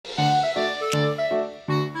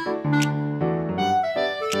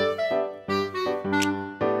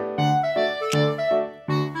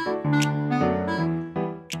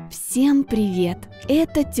привет!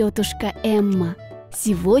 Это тетушка Эмма.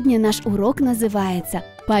 Сегодня наш урок называется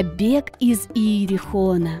 «Побег из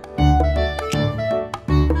Иерихона».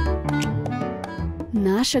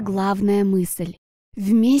 Наша главная мысль.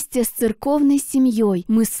 Вместе с церковной семьей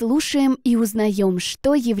мы слушаем и узнаем,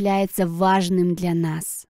 что является важным для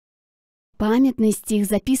нас. Памятный стих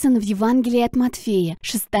записан в Евангелии от Матфея,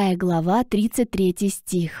 6 глава, 33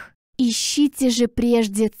 стих. «Ищите же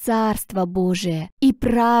прежде Царство Божие и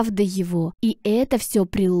правды Его, и это все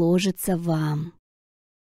приложится вам».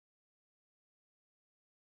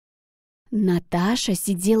 Наташа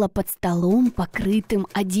сидела под столом, покрытым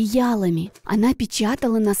одеялами. Она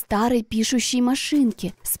печатала на старой пишущей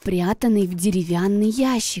машинке, спрятанной в деревянный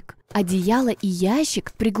ящик. Одеяло и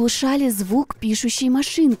ящик приглушали звук пишущей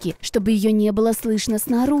машинки, чтобы ее не было слышно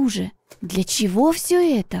снаружи. Для чего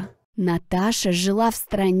все это? Наташа жила в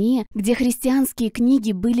стране, где христианские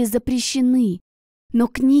книги были запрещены. Но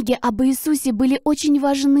книги об Иисусе были очень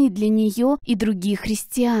важны для нее и других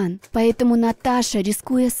христиан. Поэтому Наташа,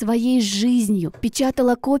 рискуя своей жизнью,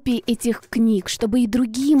 печатала копии этих книг, чтобы и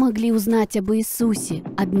другие могли узнать об Иисусе.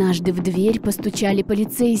 Однажды в дверь постучали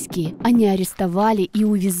полицейские. Они арестовали и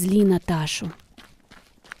увезли Наташу.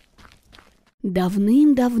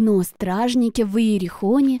 Давным-давно стражники в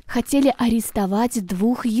Иерихоне хотели арестовать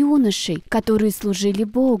 2 юношей, которые служили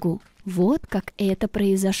Богу. Вот как это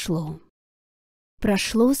произошло.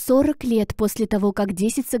 Прошло 40 лет после того, как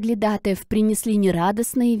 10 соглядатаев принесли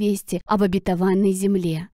нерадостные вести об обетованной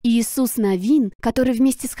земле. Иисус Навин, который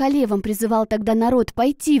вместе с Халевом призывал тогда народ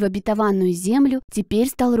пойти в обетованную землю, теперь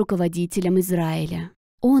стал руководителем Израиля.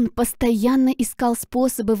 Он постоянно искал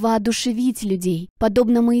способы воодушевить людей.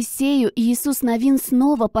 Подобно Моисею, Иисус Навин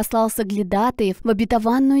снова послал соглядатаев в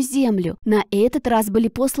обетованную землю. На этот раз были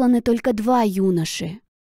посланы только 2 юноши.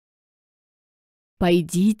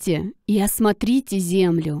 «Пойдите и осмотрите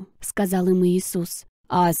землю», — сказал им Иисус,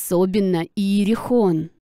 «а особенно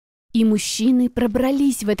Иерихон». И мужчины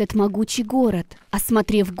пробрались в этот могучий город.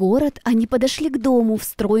 Осмотрев город, они подошли к дому,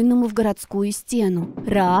 встроенному в городскую стену.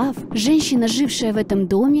 Раав, женщина, жившая в этом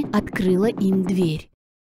доме, открыла им дверь.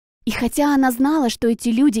 И хотя она знала, что эти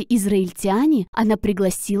люди израильтяне, она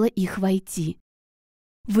пригласила их войти.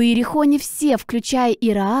 В Иерихоне все, включая и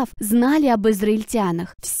Раав, знали об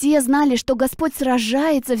израильтянах. Все знали, что Господь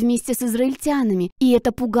сражается вместе с израильтянами, и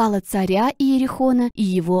это пугало царя Иерихона и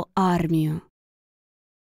его армию.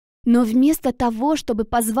 Но вместо того, чтобы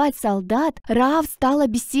позвать солдат, Раав стала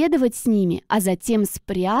беседовать с ними, а затем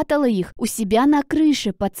спрятала их у себя на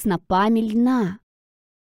крыше под снопами льна.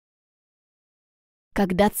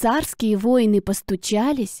 Когда царские воины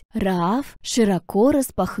постучались, Раав широко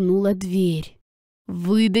распахнула дверь.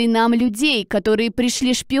 «Выдай нам людей, которые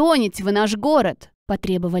пришли шпионить в наш город!» –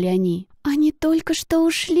 потребовали они. «Они только что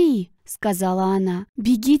ушли!» – сказала она.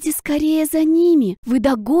 «Бегите скорее за ними! Вы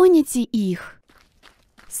догоните их!»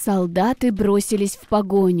 Солдаты бросились в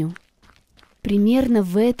погоню. Примерно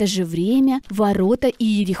в это же время ворота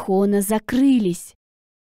Иерихона закрылись,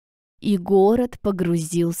 и город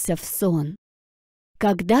погрузился в сон.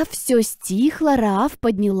 Когда все стихло, Раав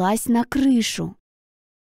поднялась на крышу.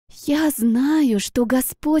 «Я знаю, что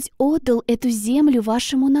Господь отдал эту землю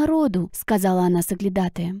вашему народу», — сказала она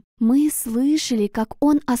соглядатаям. «Мы слышали, как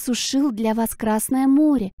Он осушил для вас Красное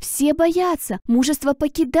море. Все боятся, мужество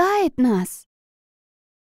покидает нас.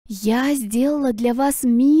 Я сделала для вас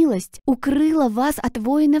милость, укрыла вас от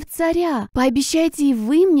воинов царя. Пообещайте и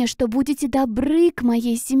вы мне, что будете добры к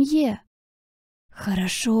моей семье».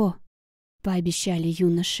 «Хорошо», — пообещали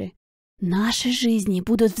юноши. «Наши жизни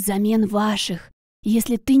будут взамен ваших.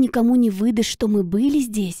 Если ты никому не выдашь, что мы были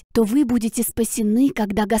здесь, то вы будете спасены,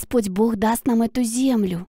 когда Господь Бог даст нам эту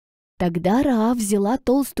землю». Тогда Раав взяла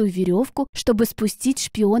толстую веревку, чтобы спустить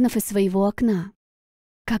шпионов из своего окна.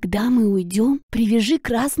 «Когда мы уйдем, привяжи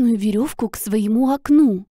красную веревку к своему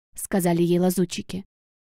окну», — сказали ей лазутчики.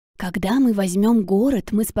 «Когда мы возьмем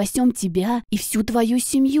город, мы спасем тебя и всю твою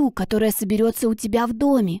семью, которая соберется у тебя в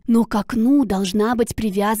доме, но к окну должна быть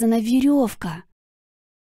привязана веревка».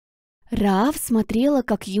 Раав смотрела,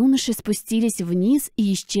 как юноши спустились вниз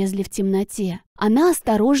и исчезли в темноте. Она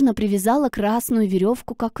осторожно привязала красную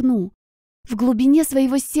веревку к окну. В глубине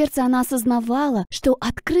своего сердца она осознавала, что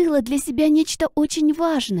открыла для себя нечто очень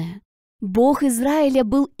важное. Бог Израиля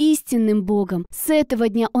был истинным Богом. С этого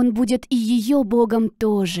дня Он будет и ее Богом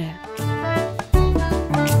тоже.